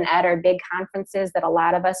also Open Ed are big conferences that a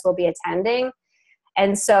lot of us will be attending.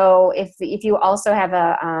 And so if you also have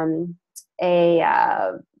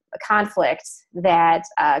a conflict that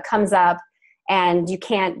comes up, and you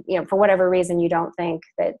can't, for whatever reason, you don't think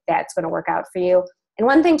that that's going to work out for you. And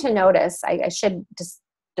one thing to notice, I should just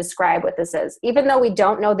describe what this is. Even though we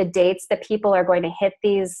don't know the dates that people are going to hit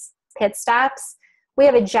these pit stops, we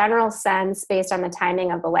have a general sense based on the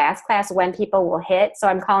timing of the last class when people will hit. So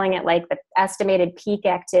I'm calling it like the estimated peak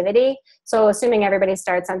activity. So assuming everybody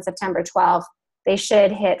starts on September 12th, they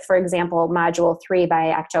should hit, for example, module 3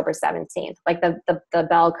 by October 17th. Like the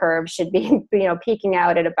bell curve should be, peaking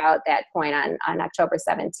out at about that point on October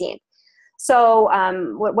 17th. So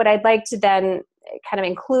what I'd like to then kind of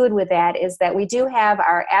include with that is that we do have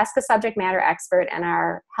our Ask a Subject Matter Expert and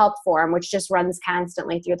our help form, which just runs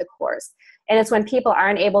constantly through the course. And it's when people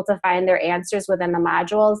aren't able to find their answers within the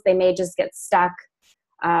modules, they may just get stuck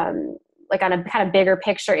like on a kind of bigger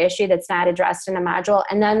picture issue that's not addressed in a module,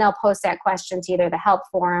 and then they'll post that question to either the help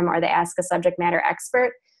forum or the Ask a Subject Matter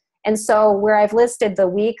Expert. And so where I've listed the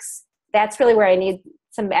weeks, that's really where I need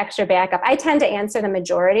some extra backup. I tend to answer the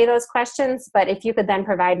majority of those questions, but if you could then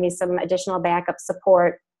provide me some additional backup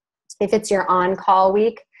support, if it's your on-call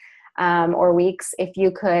week or weeks, if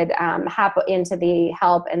you could hop into the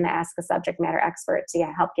help and the Ask a Subject Matter Expert to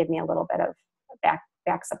help give me a little bit of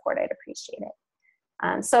back support, I'd appreciate it.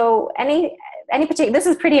 So any particular, this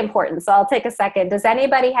is pretty important, so I'll take a second. Does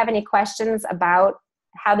anybody have any questions about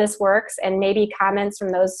how this works, and maybe comments from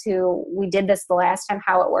those who we did this the last time,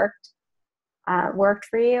 how it worked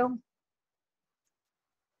for you?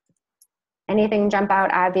 Anything jump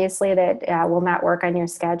out obviously that will not work on your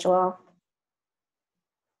schedule?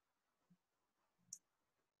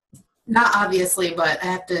 Not obviously, but I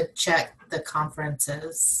have to check the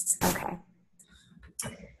conferences. Okay.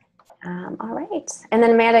 All right. And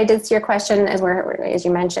then Amanda, I did see your question as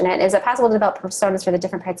you mentioned it. Is it possible to develop personas for the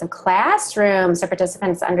different parts of classrooms so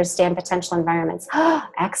participants understand potential environments?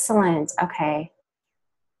 Excellent. Okay.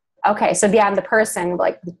 Okay. So beyond the person,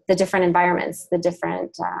 like the different environments, the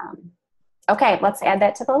different, okay, let's add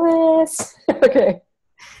that to the list. Okay.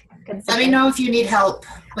 Let me know if you need help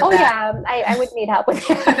with that. Yeah, I would need help with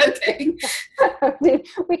that. Okay.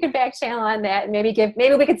 We could back channel on that and maybe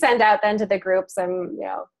we could send out then to the groups and,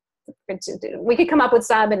 we could come up with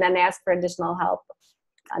some and then ask for additional help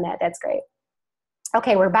on that. That's great.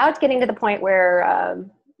 Okay, we're about getting to the point where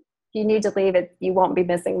you need to leave it. You won't be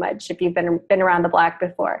missing much if you've been around the block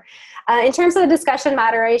before. In terms of the discussion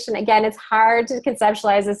moderation, again, it's hard to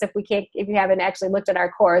conceptualize this if you haven't actually looked at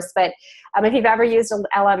our course. But if you've ever used an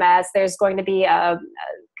LMS, there's going to be a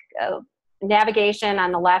navigation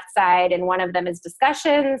on the left side, and one of them is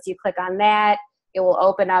discussions. You click on that. It will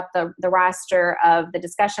open up the roster of the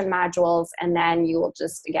discussion modules, and then you will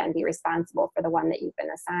just, again, be responsible for the one that you've been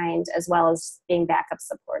assigned, as well as being backup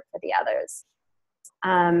support for the others.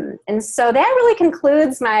 And so that really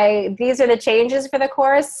concludes these are the changes for the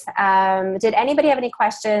course. Did anybody have any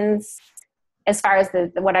questions as far as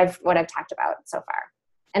what I've talked about so far?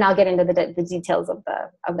 And I'll get into the details of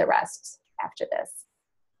the rest after this.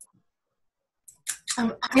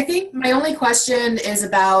 I think my only question is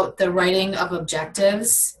about the writing of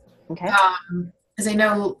objectives. Okay. Because I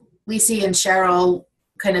know Lisi and Cheryl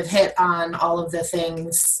kind of hit on all of the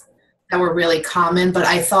things that were really common, but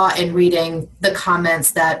I thought in reading the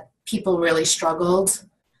comments that people really struggled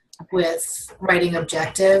with writing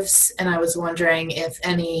objectives, and I was wondering if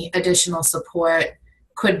any additional support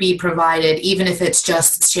could be provided, even if it's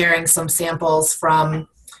just sharing some samples from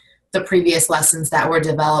the previous lessons that were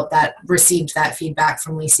developed that received that feedback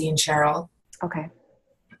from Lisi and Cheryl. Okay.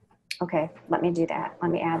 Okay, let me do that. Let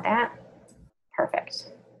me add that.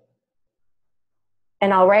 Perfect.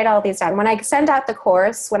 And I'll write all these down. When I send out the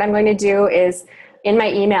course, what I'm going to do is in my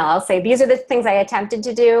email, I'll say, these are the things I attempted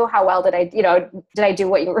to do. How well did I do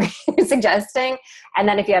what you were suggesting? And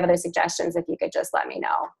then if you have other suggestions, if you could just let me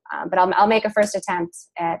know. But I'll make a first attempt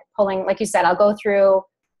at pulling, like you said, I'll go through.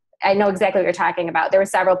 I know exactly what you're talking about. There were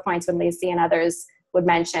several points when Lisi and others would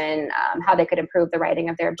mention how they could improve the writing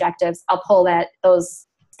of their objectives. I'll pull that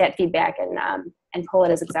feedback and pull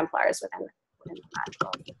it as exemplars within the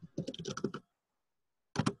module.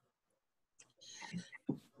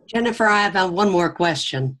 Jennifer, I have one more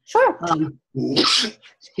question. Sure.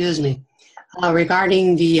 Excuse me.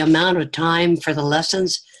 Regarding the amount of time for the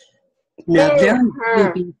lessons. No,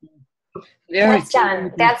 That's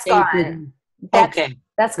done. That's gone. Okay.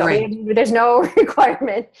 That's gone. Right. There's no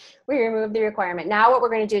requirement. We removed the requirement. Now what we're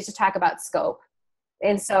going to do is just talk about scope.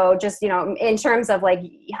 And so just, in terms of like,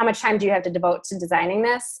 how much time do you have to devote to designing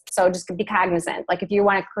this? So just be cognizant. Like if you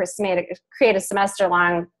want to create a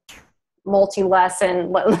semester-long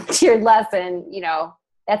multi-lesson, tiered lesson,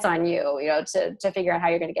 that's on you, to figure out how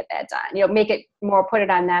you're going to get that done. Make it more, put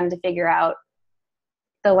it on them to figure out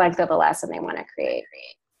the length of the lesson they want to create.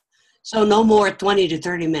 So no more 20 to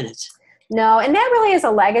 30 minutes. No, and that really is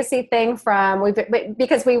a legacy thing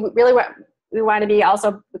because we really want to be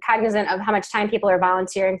also cognizant of how much time people are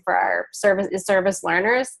volunteering for our service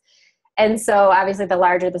learners. And so obviously the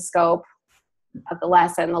larger the scope of the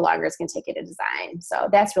lesson, the longer it's going to take you to design. So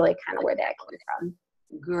that's really kind of where that came from.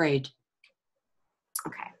 Great.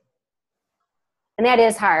 Okay. And that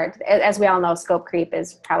is hard. As we all know, scope creep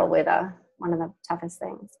is probably one of the toughest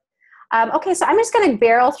things. Okay, so I'm just going to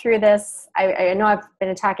barrel through this. I know I've been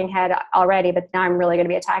a talking head already, but now I'm really going to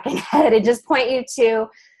be a talking head and just point you to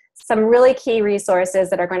some really key resources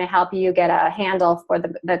that are going to help you get a handle for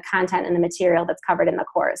the content and the material that's covered in the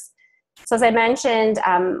course. So as I mentioned,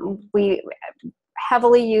 we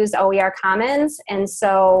heavily use OER Commons, and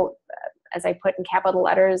so as I put in capital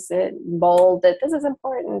letters in bold, that this is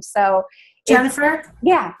important. So Jennifer?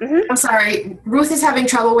 Yeah. Mm-hmm. I'm sorry. Ruth is having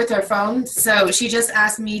trouble with her phone, so she just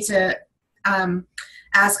asked me to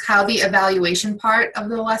ask how the evaluation part of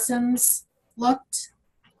the lessons looked.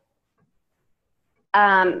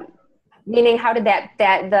 Meaning, how did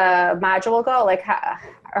the module go? Like,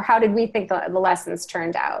 how did we think the lessons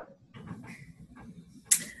turned out?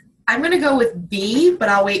 I'm going to go with B, but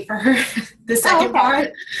I'll wait for her the second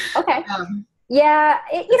part. Okay. Yeah,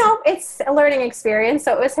 it's a learning experience,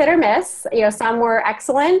 so it was hit or miss. Some were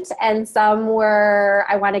excellent, and some were,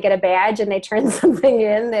 I want to get a badge, and they turned something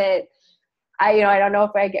in that I don't know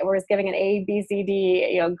if was giving an A, B, C,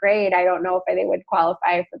 D, grade. I don't know if they would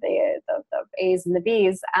qualify for the A's and the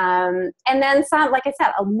B's. And then some, like I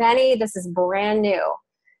said, many, this is brand new.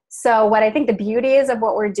 So what I think the beauty is of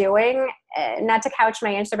what we're doing, not to couch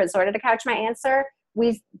my answer, but sort of to couch my answer,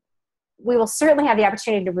 we will certainly have the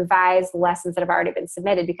opportunity to revise the lessons that have already been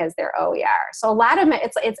submitted because they're OER. So a lot of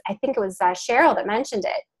it, I think it was Cheryl that mentioned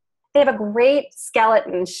it. They have a great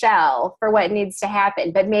skeleton shell for what needs to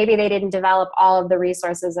happen, but maybe they didn't develop all of the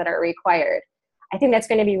resources that are required. I think that's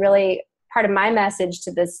going to be really part of my message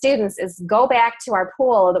to the students is go back to our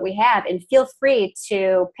pool that we have and feel free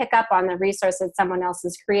to pick up on the resources someone else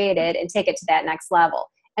has created and take it to that next level.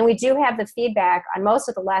 And we do have the feedback on most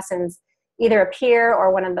of the lessons. Either a peer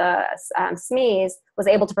or one of the SMEs was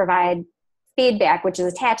able to provide feedback, which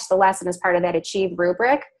is attached to the lesson as part of that Achieve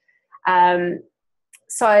rubric.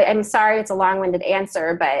 So I'm sorry it's a long-winded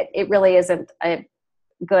answer, but it really isn't a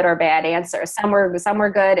good or bad answer. Some were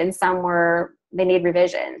good and some they need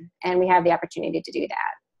revision, and we have the opportunity to do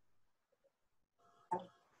that.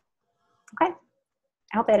 Okay.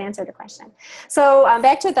 I hope that answered the question. So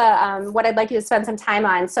back to the what I'd like you to spend some time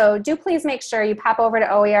on. So do please make sure you pop over to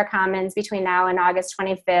OER Commons between now and August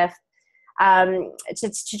 25th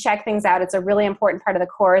to check things out. It's a really important part of the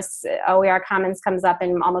course. OER Commons comes up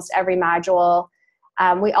in almost every module.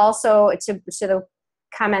 We also, to the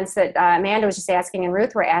comments that Amanda was just asking and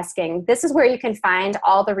Ruth were asking, this is where you can find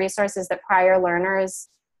all the resources that prior learners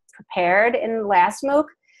prepared in last MOOC.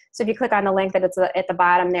 So if you click on the link that it's at the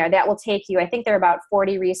bottom there, that will take you, I think there are about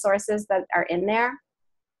 40 resources that are in there.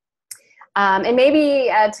 And maybe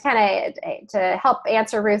to help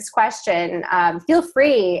answer Ruth's question, feel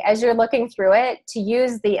free as you're looking through it to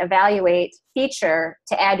use the evaluate feature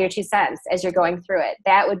to add your 2 cents as you're going through it.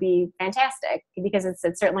 That would be fantastic because it's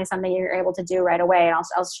certainly something you're able to do right away. And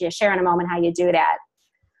I'll share in a moment how you do that.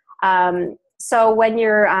 So when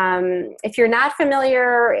you're, if you're not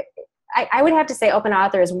familiar, I would have to say Open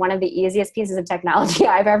Author is one of the easiest pieces of technology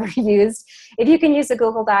I've ever used. If you can use a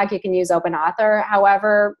Google Doc, you can use Open Author.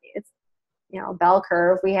 However, it's, bell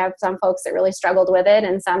curve. We have some folks that really struggled with it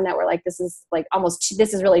and some that were like, this is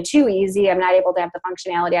really too easy. I'm not able to have the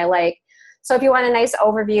functionality I like. So if you want a nice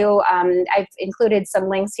overview, I've included some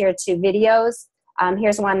links here to videos.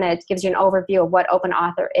 Here's one that gives you an overview of what Open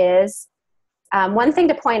Author is. One thing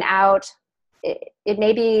to point out, it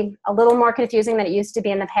may be a little more confusing than it used to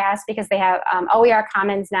be in the past because they have OER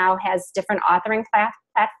Commons now has different authoring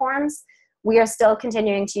platforms. We are still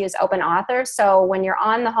continuing to use Open Author. So when you're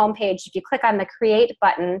on the home page, if you click on the Create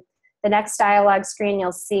button, the next dialog screen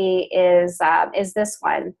you'll see is this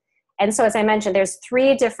one. And so as I mentioned, there's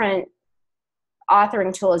 3 different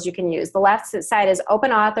authoring tools you can use. The left side is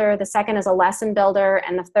Open Author, the second is a lesson builder,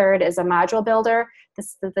 and the third is a module builder.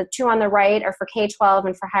 The 2 on the right are for K-12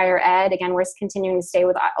 and for higher ed. Again, we're continuing to stay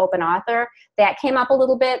with Open Author. That came up a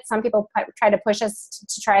little bit. Some people try to push us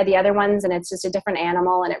to try the other ones, and it's just a different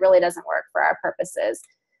animal, and it really doesn't work for our purposes.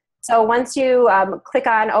 So once you click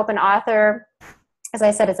on Open Author, as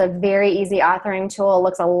I said, it's a very easy authoring tool. It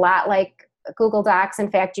looks a lot like Google Docs.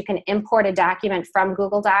 In fact, you can import a document from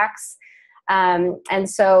Google Docs. And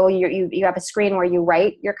so you have a screen where you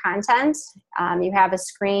write your content. You have a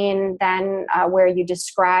screen then where you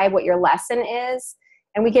describe what your lesson is.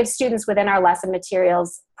 And we give students within our lesson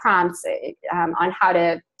materials prompts on how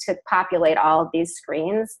to populate all of these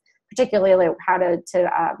screens, particularly how to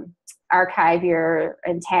archive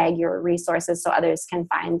and tag your resources so others can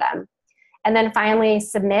find them. And then finally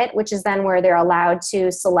submit, which is then where they're allowed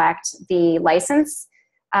to select the license.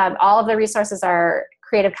 All of the resources are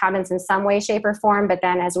Creative Commons in some way, shape, or form, but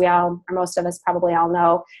then as we all, or most of us probably all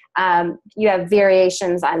know, you have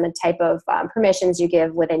variations on the type of permissions you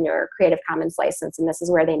give within your Creative Commons license, and this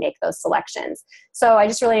is where they make those selections. So I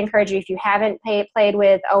just really encourage you, if you haven't played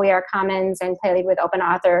with OER Commons and played with Open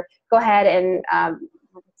Author, go ahead and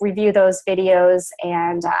review those videos,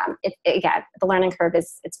 and again, the learning curve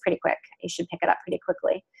it's pretty quick. You should pick it up pretty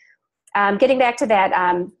quickly. Getting back to that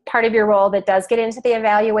part of your role that does get into the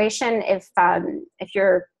evaluation, if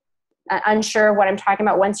you're unsure of what I'm talking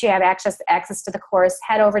about, once you have access to the course,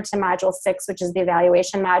 head over to Module 6, which is the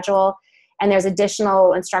evaluation module, and there's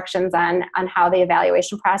additional instructions on how the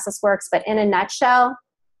evaluation process works. But in a nutshell,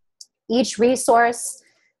 each resource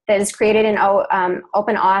that is created in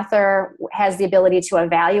Open Author has the ability to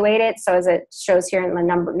evaluate it. So as it shows here in the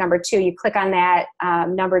number 2, you click on that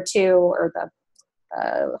number 2 or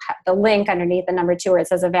the link underneath the number 2 where it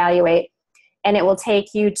says evaluate, and it will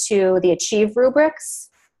take you to the Achieve rubrics.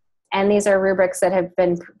 And these are rubrics that have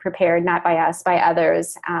been prepared, not by us, by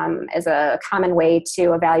others, as a common way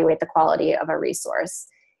to evaluate the quality of a resource.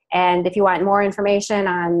 And if you want more information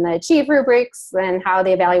on the Achieve rubrics and how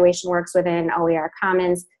the evaluation works within OER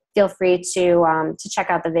Commons, feel free to check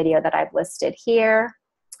out the video that I've listed here.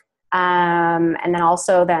 And then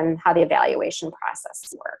also then how the evaluation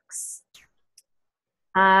process works.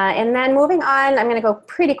 And then moving on, I'm going to go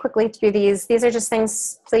pretty quickly through these. These are just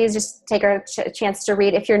things, please just take a chance to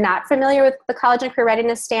read. If you're not familiar with the College and Career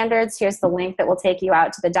Readiness Standards, here's the link that will take you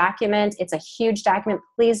out to the document. It's a huge document.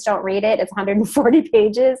 Please don't read it. It's 140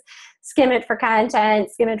 pages. Skim it for content,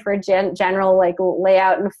 skim it for general like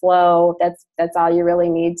layout and flow. That's all you really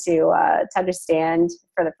need to understand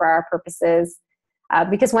for our purposes.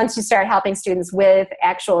 Because once you start helping students with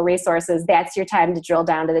actual resources, that's your time to drill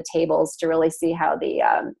down to the tables to really see how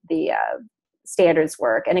the standards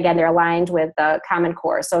work. And again, they're aligned with the Common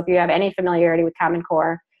Core. So if you have any familiarity with Common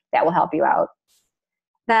Core, that will help you out.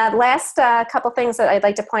 The last couple things that I'd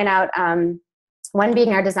like to point out, one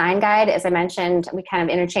being our design guide. As I mentioned, we kind of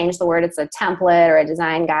interchanged the word. It's a template or a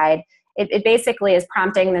design guide. It basically is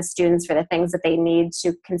prompting the students for the things that they need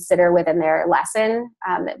to consider within their lesson,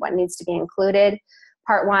 what needs to be included.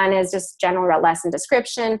 Part 1 is just general lesson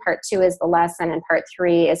description. Part 2 is the lesson. And Part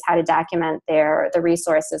 3 is how to document the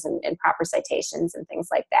resources and proper citations and things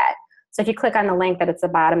like that. So if you click on the link that it's the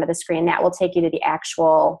bottom of the screen, that will take you to the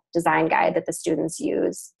actual design guide that the students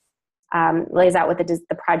use. Lays out what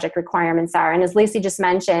the project requirements are. And as Lacey just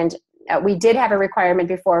mentioned, we did have a requirement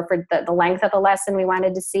before for the length of the lesson we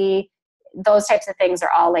wanted to see. Those types of things are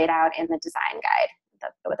all laid out in the design guide,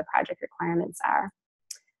 what the project requirements are.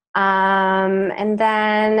 And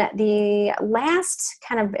then the last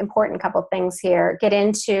kind of important couple things here get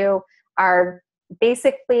into our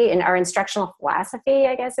basically in our instructional philosophy,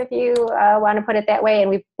 I guess, if you want to put it that way. And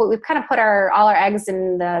we've kind of put all our eggs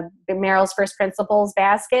in the Merrill's First Principles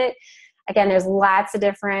basket. Again, there's lots of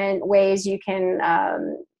different ways you can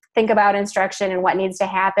think about instruction and what needs to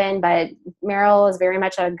happen, but Merrill is very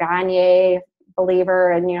much a Gagne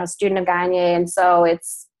believer and, student of Gagne. And so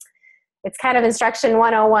it's kind of instruction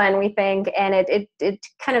 101, we think, and it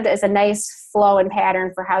kind of is a nice flow and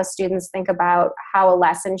pattern for how students think about how a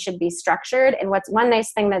lesson should be structured. And what's one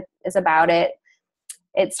nice thing that is about it,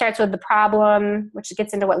 it starts with the problem, which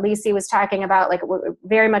gets into what Lacey was talking about, like we're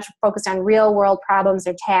very much focused on real world problems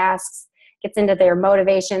or tasks, gets into their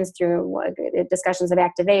motivations through discussions of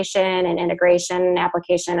activation and integration and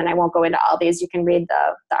application. And I won't go into all these. You can read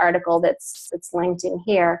the article that's linked in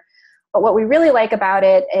here. But what we really like about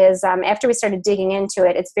it is after we started digging into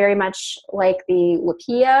it, it's very much like the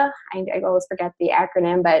WPIA. I always forget the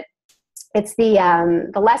acronym, but it's the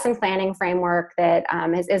lesson planning framework that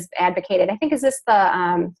is advocated. I think, is this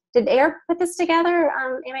did AIR put this together,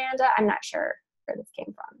 Amanda? I'm not sure where this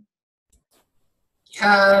came from.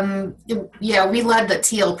 Yeah, we led the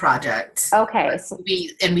Teal project. Okay.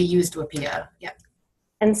 We used WPIA. Yeah.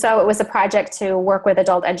 And so it was a project to work with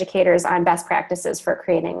adult educators on best practices for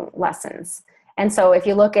creating lessons. And so if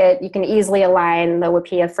you look you can easily align the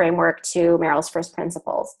WPIA framework to Merrill's First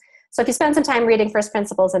Principles. So if you spend some time reading First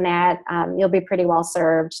Principles in that, you'll be pretty well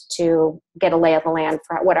served to get a lay of the land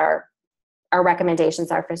for what our recommendations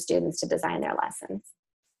are for students to design their lessons.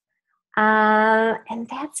 And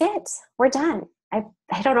that's it. We're done.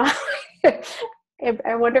 I don't know.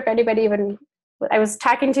 I wonder if anybody I was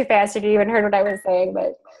talking too fast if you even heard what I was saying,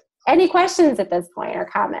 but any questions at this point or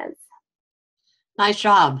comments? Nice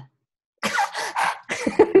job.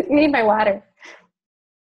 Need my water.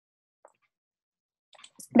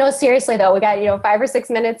 No, seriously though, we got 5 or 6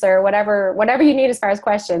 minutes or whatever you need as far as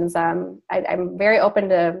questions. I'm very open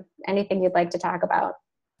to anything you'd like to talk about.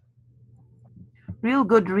 Real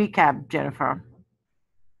good recap, Jennifer.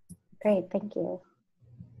 Great, thank you.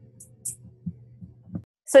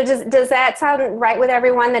 So does that sound right with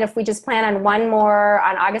everyone, that if we just plan on one more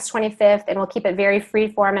on August 25th, and we'll keep it very free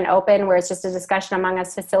form and open, where it's just a discussion among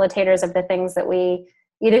us facilitators of the things that we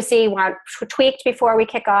either want tweaked before we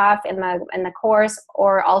kick off in the course,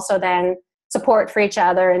 or also then support for each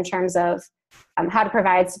other in terms of how to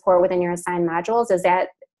provide support within your assigned modules. Is that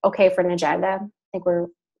okay for an agenda? I think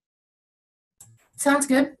Sounds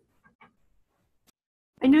good.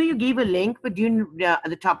 I know you gave a link, but at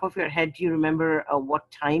the top of your head, do you remember what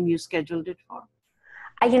time you scheduled it for?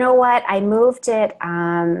 You know what? I moved it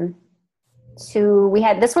we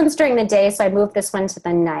had this one's during the day, so I moved this one to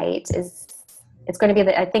the night. It's going to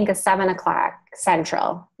be, I think, a 7 o'clock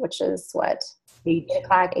Central, which is what? 8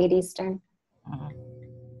 o'clock, 8 Eastern. Uh-huh.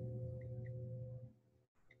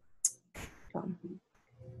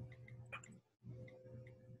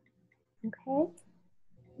 Okay.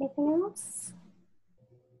 Anything else?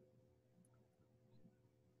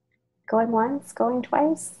 Going once, going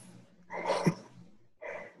twice.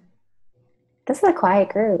 This is a quiet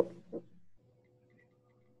group.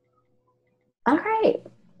 All right.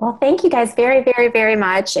 Well, thank you guys very, very, very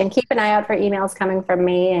much. And keep an eye out for emails coming from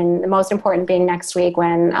me. And the most important being next week,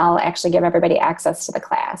 when I'll actually give everybody access to the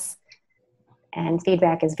class. And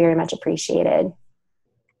feedback is very much appreciated.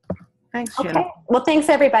 Thanks, Okay. Cheryl. Well, thanks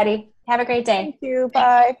everybody. Have a great day. Thank you.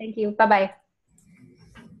 Bye. Thank you. Bye-bye.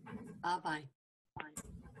 Bye-bye.